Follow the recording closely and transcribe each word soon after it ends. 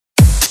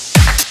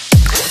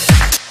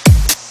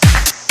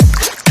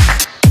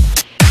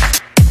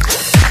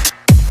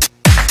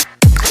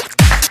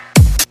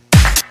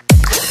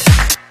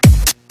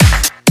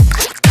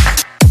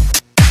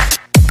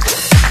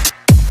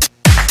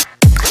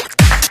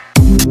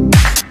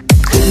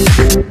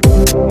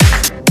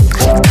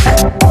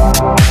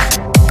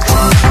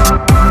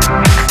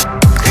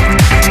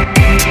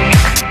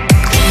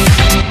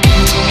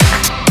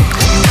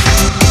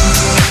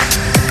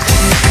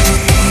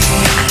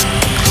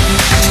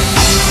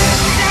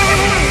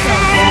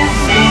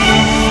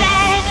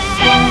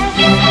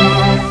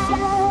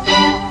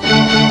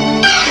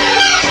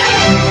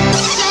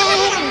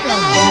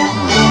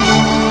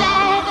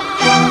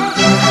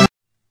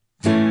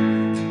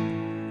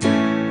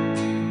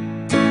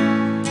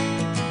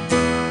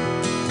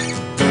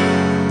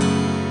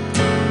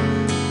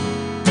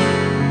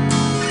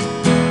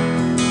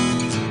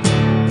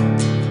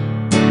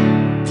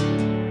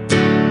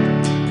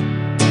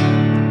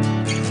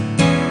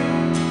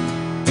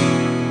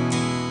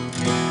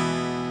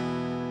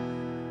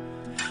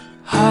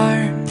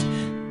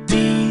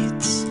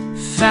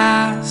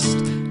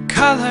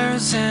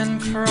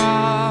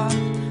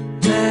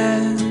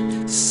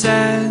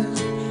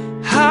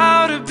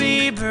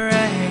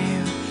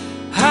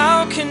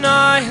can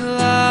I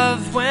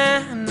love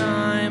when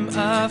I'm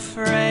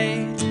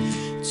afraid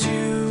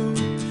to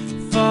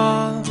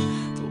fall,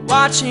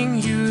 watching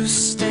you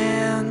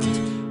stand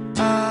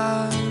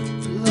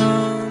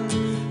alone?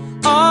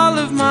 All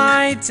of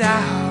my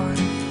doubt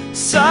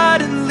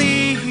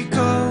suddenly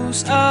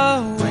goes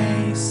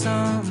away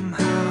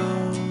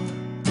somehow.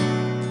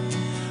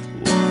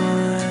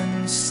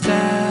 One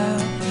step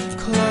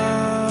closer.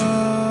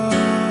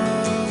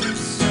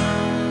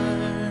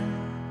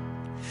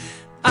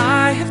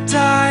 I have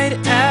died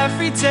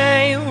every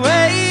day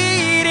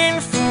waiting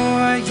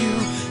for you.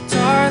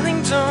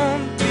 Darling,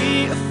 don't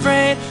be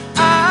afraid.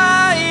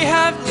 I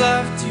have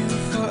loved you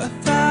for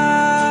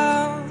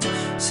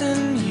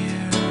 1,000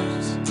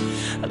 years.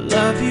 I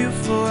love you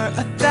for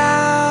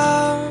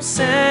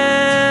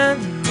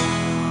 1,000 more.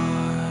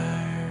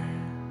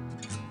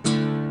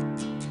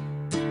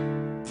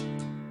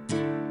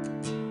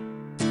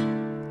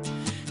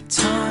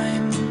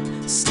 Time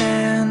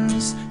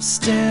stands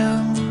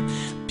still,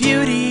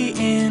 beauty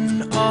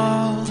in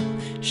all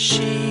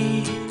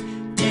she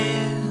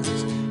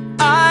is.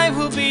 I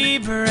will be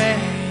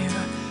brave,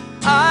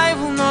 I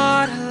will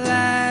not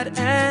let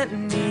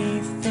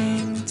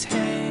anything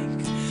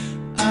take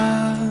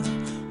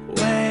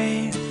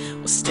away.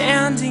 While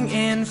standing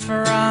in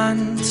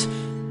front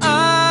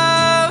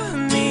of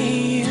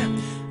me,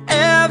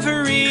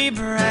 every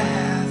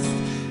breath,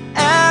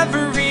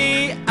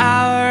 every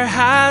hour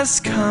has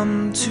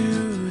come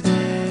to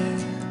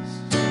this.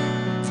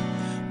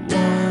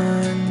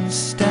 One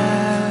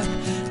step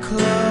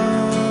closer.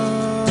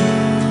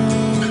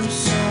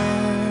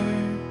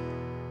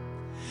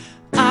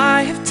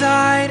 I have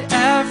died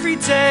every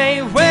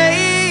day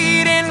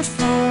waiting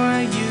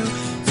for you.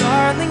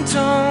 Darling,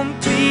 don't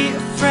be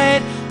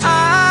afraid.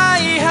 I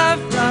have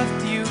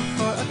loved you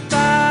for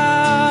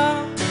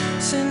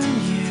 1,000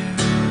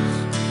 years.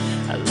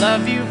 I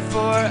love you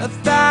for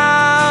 1,000